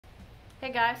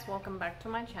Hey guys, welcome back to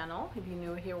my channel. If you're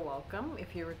new here, welcome.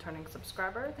 If you're a returning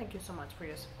subscriber, thank you so much for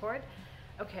your support.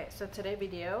 Okay, so today's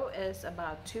video is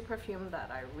about two perfumes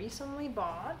that I recently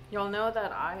bought. You'll know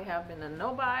that I have been a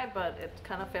no-buy, but it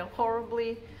kind of failed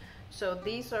horribly. So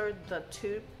these are the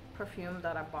two perfumes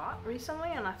that I bought recently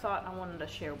and I thought I wanted to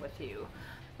share with you.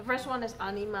 The first one is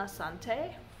Anima Sante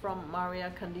from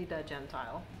Maria Candida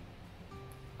Gentile.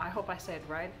 I hope I say it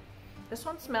right. This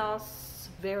one smells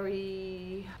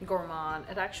very gourmand.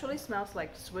 It actually smells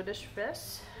like Swedish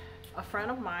fish. A friend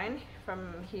of mine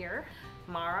from here,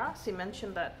 Mara, she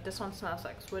mentioned that this one smells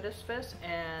like Swedish fish,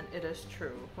 and it is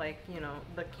true. Like, you know,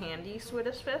 the candy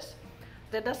Swedish fish.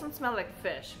 That doesn't smell like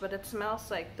fish, but it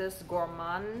smells like this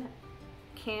gourmand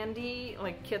candy,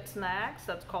 like kid snacks,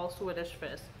 that's called Swedish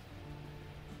fish.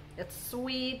 It's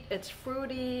sweet, it's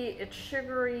fruity, it's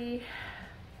sugary.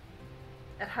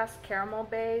 It has caramel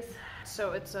base,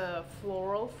 so it's a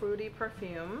floral fruity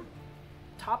perfume.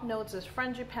 Top notes is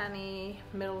frangipani,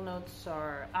 middle notes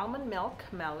are almond milk,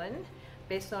 melon,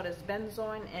 base note is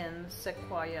benzoin and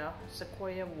sequoia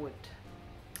wood.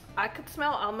 I could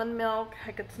smell almond milk,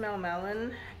 I could smell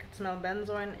melon, I could smell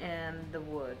benzoin and the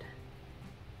wood.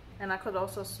 And I could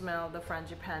also smell the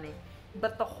frangipani.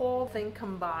 But the whole thing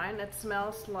combined, it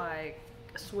smells like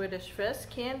Swedish fish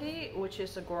candy, which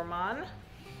is a gourmand.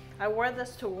 I wear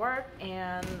this to work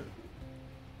and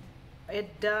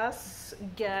it does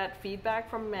get feedback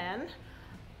from men.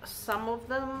 Some of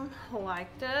them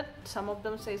liked it. Some of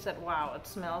them say that, wow, it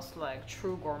smells like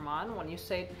true gourmand. When you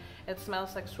say it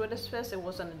smells like Swedish fish, it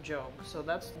wasn't a joke. So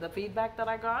that's the feedback that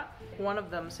I got. One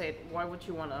of them said, why would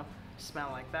you want to smell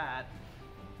like that?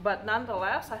 But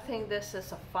nonetheless, I think this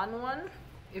is a fun one.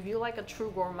 If you like a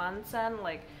true gourmand scent,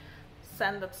 like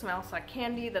scent that smells like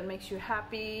candy, that makes you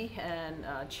happy and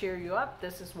cheer you up,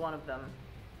 this is one of them.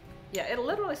 Yeah, it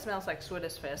literally smells like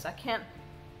Swedish fish. I can't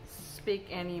speak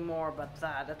any more about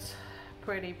that. It's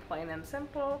pretty plain and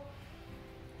simple.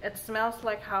 It smells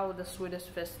like how the Swedish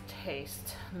fish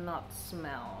taste, not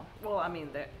smell. Well, I mean,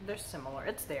 they're similar.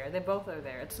 It's there. They both are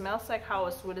there. It smells like how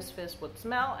a Swedish fish would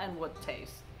smell and would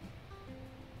taste.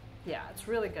 Yeah, it's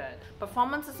really good.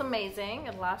 Performance is amazing.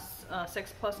 It lasts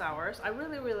 6+ hours. I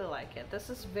really like it.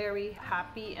 This is very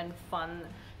happy and fun,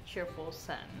 cheerful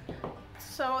scent.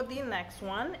 So the next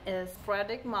one is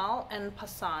Frederic Malle and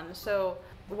Passant. So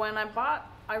when I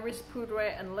bought Iris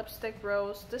Poudre and Lipstick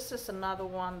Rose, this is another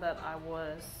one that I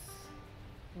was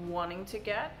wanting to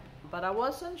get, but I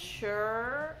wasn't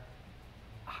sure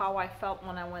how I felt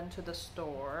when I went to the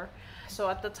store. So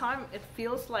at the time, it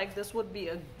feels like this would be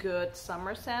a good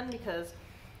summer scent because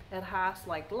it has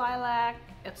like lilac.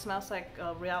 It smells like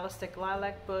a realistic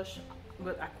lilac bush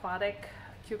with aquatic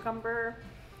cucumber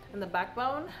in the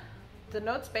backbone. The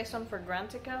notes based on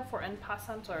Fragrantica for En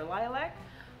Passant are lilac,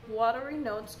 watery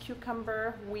notes,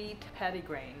 cucumber, wheat,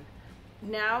 petitgrain.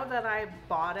 Now that I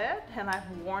bought it and I've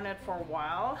worn it for a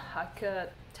while, I could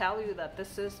tell you that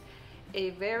this is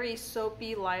a very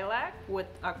soapy lilac with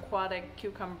aquatic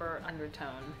cucumber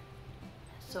undertone.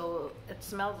 So it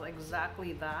smells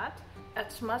exactly that.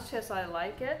 As much as I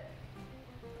like it,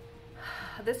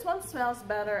 this one smells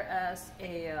better as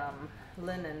a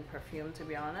linen perfume, to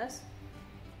be honest.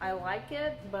 I like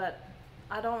it, but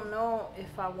I don't know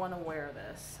if I want to wear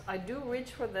this. I do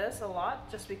reach for this a lot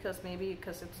just because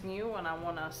it's new and I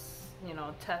want to, you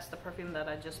know, test the perfume that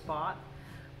I just bought.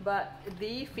 But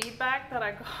the feedback that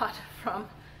I got from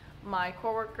my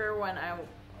coworker when I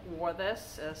wore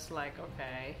this is like,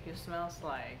 okay, it smells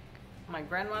like my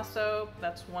grandma's soap.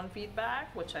 That's one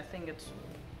feedback, which I think it's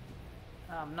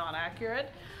not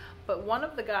accurate. But one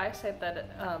of the guys said that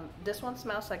this one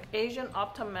smells like Asian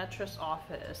optometrist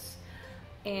office.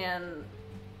 And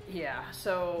yeah,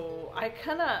 so I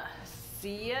kind of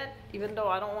see it, even though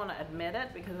I don't want to admit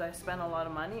it because I spend a lot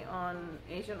of money on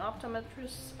Asian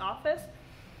optometrist office.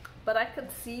 But I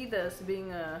could see this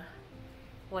being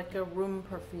like a room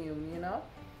perfume, you know?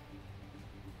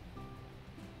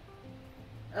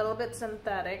 A little bit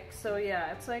synthetic. So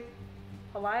yeah, it's like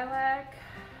a lilac,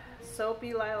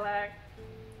 soapy lilac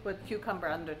with cucumber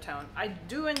undertone. I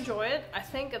do enjoy it. I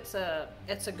think it's a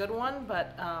good one,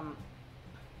 but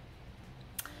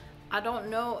I don't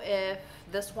know if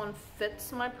this one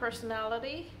fits my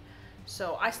personality.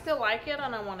 So I still like it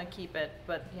and I want to keep it,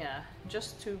 but yeah,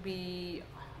 just to be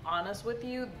honest with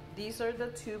you, these are the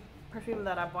two perfumes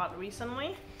that I bought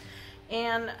recently.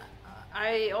 And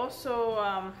I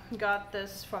also got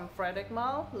this from Frederic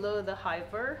Malle, L'Eau de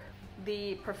Hiver,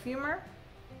 the perfumer.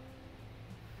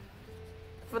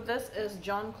 For this is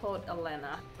Jean Claude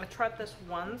Elena. I tried this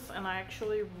once and I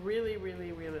actually really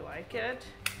like it.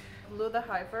 L'Eau de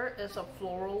Hiver is a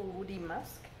floral woody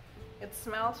musk. It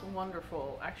smells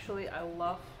wonderful. Actually, I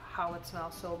love how it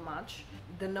smells so much.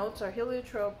 The notes are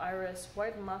heliotrope, iris,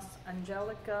 white musk,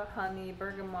 angelica, honey,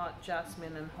 bergamot,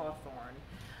 jasmine, and hawthorn.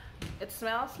 It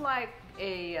smells like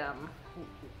a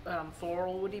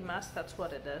floral woody musk. That's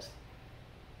what it is.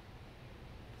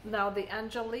 Now the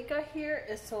angelica here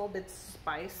is a little bit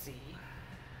spicy.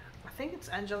 I think it's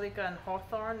angelica and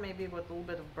hawthorn, maybe with a little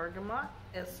bit of bergamot.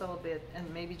 It's a little bit,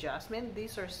 and maybe jasmine.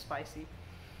 These are spicy.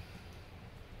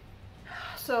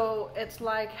 So it's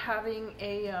like having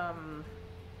a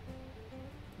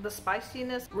the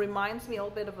spiciness reminds me a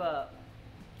little bit of a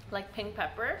like pink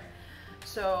pepper.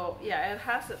 So yeah, it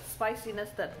has a spiciness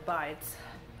that bites.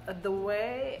 The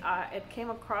way it came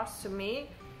across to me,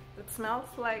 it smells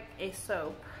like a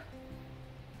soap.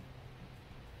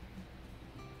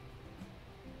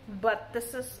 But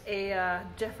this is a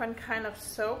different kind of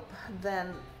soap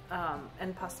than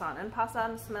in Passant. And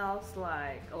Passant smells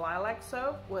like lilac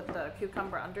soap with a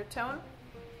cucumber undertone.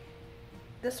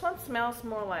 This one smells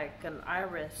more like an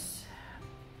iris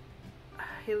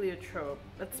heliotrope.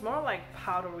 It's more like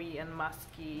powdery and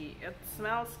musky. It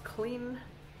smells clean.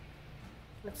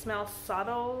 It smells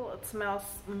subtle. It smells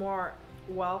more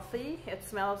wealthy. It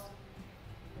smells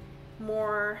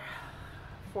more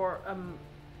for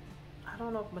I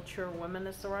don't know if mature women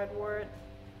is the right word.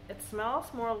 It smells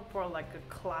more for like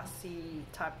a classy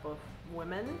type of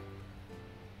women.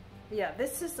 Yeah,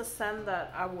 this is the scent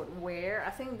that I would wear. I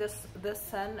think this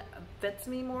scent fits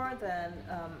me more than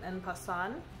en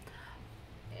Passant.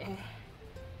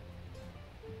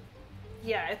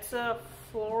 Yeah, it's a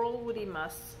floral woody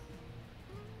musk.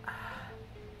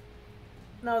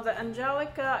 Now the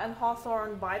angelica and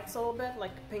hawthorn bites a little bit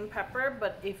like pink pepper,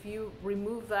 but if you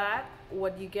remove that,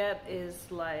 what you get is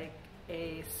like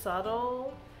a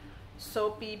subtle,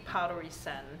 soapy, powdery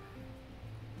scent.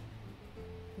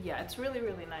 Yeah, it's really,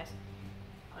 really nice.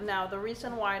 Now the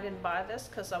reason why I didn't buy this,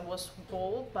 because I was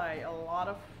told by a lot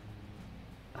of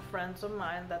friends of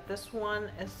mine that this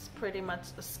one is pretty much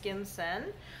a skin scent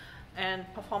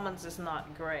and performance is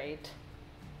not great.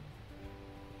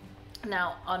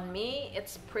 Now on me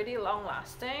it's pretty long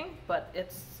lasting, but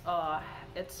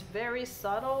it's very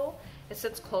subtle. It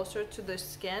sits closer to the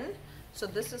skin, so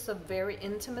this is a very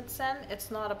intimate scent.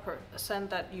 It's not a scent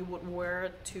that you would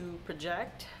wear to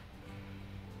project.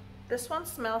 This one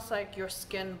smells like your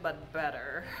skin but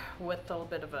better, with a little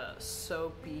bit of a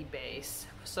soapy base,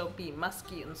 soapy,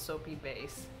 musky and soapy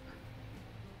base.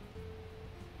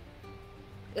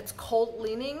 It's cold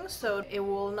leaning, so it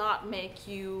will not make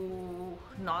you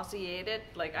nauseated.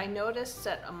 Like I noticed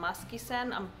that a musky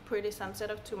scent, I'm pretty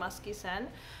sensitive to musky scent.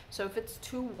 So if it's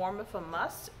too warm of a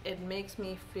musk, it makes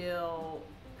me feel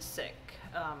sick.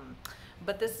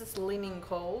 But this is leaning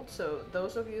cold, so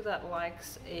those of you that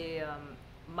likes a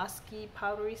musky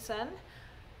powdery scent,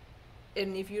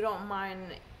 and if you don't mind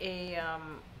a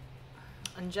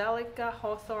angelica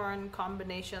hawthorn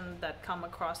combination that come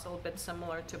across a little bit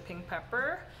similar to pink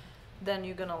pepper, then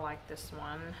you're gonna like this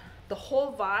one. The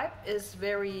whole vibe is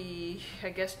very, I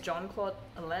guess, Jean-Claude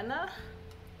Elena.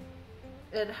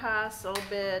 It has a little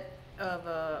bit of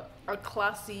a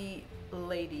classy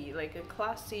lady, like a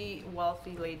classy,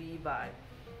 wealthy lady vibe.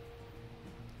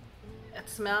 It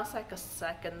smells like a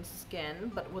second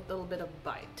skin, but with a little bit of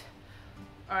bite.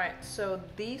 Alright, so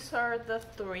these are the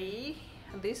three.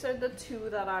 These are the two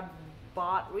that I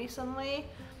bought recently.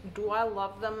 Do I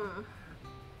love them?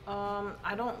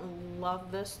 I don't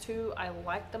love this two. I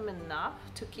like them enough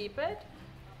to keep it.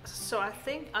 So I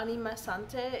think Anima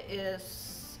Sante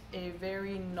is a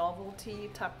very novelty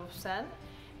type of scent.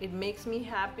 It makes me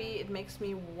happy. It makes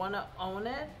me want to own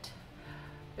it.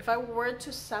 If I were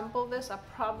to sample this, I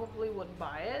probably would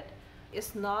buy it.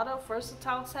 It's not a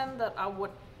versatile scent that I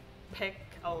would pick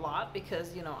a lot,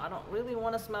 because you know I don't really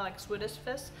want to smell like Swedish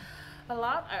Fish a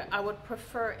lot. I would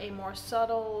prefer a more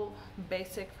subtle,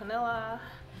 basic vanilla.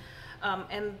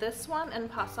 And this one in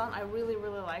Passant, I really,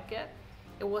 really like it.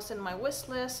 It was in my wish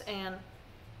list, and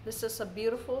this is a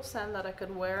beautiful scent that I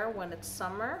could wear when it's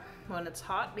summer, when it's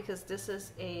hot, because this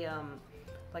is a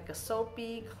like a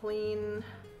soapy, clean,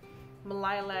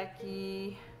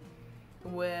 lilac-y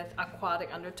with aquatic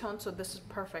undertone. So this is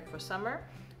perfect for summer.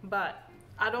 But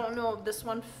I don't know if this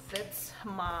one fits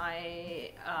my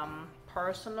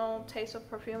personal taste of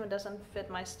perfume. It doesn't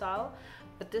fit my style,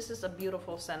 but this is a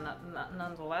beautiful scent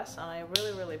nonetheless, and I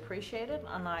really, really appreciate it,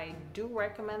 and I do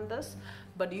recommend this.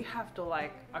 But you have to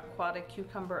like aquatic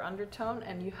cucumber undertone,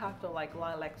 and you have to like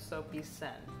lilac soapy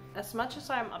scent. As much as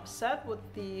I'm upset with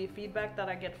the feedback that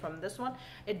I get from this one,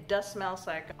 it does smell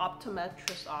like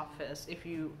optometrist's office, if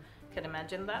you can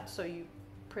imagine that. So you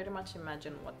pretty much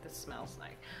imagine what this smells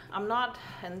like. I'm not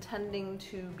intending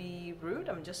to be rude,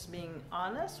 I'm just being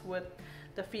honest with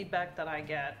the feedback that I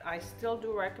get. I still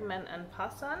do recommend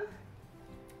Passant,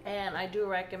 and I do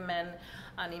recommend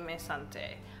Anime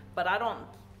Sante, but I don't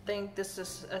think this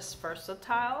is as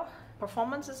versatile.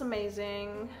 Performance is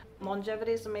amazing,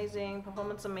 longevity is amazing,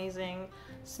 performance amazing,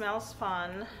 smells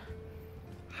fun,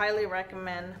 highly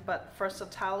recommend, but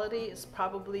versatility is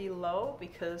probably low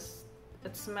because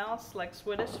it smells like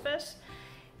Swedish fish.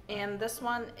 And this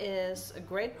one is a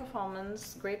great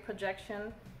performance, great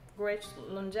projection, great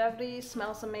longevity,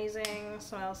 smells amazing,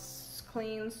 smells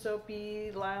clean,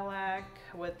 soapy, lilac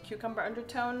with cucumber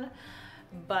undertone.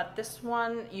 But this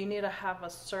one, you need to have a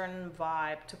certain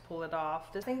vibe to pull it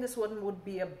off. I think this one would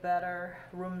be a better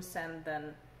room scent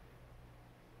than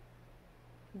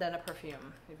a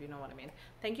perfume, if you know what I mean.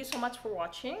 Thank you so much for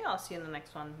watching. I'll see you in the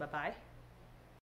next one. Bye bye.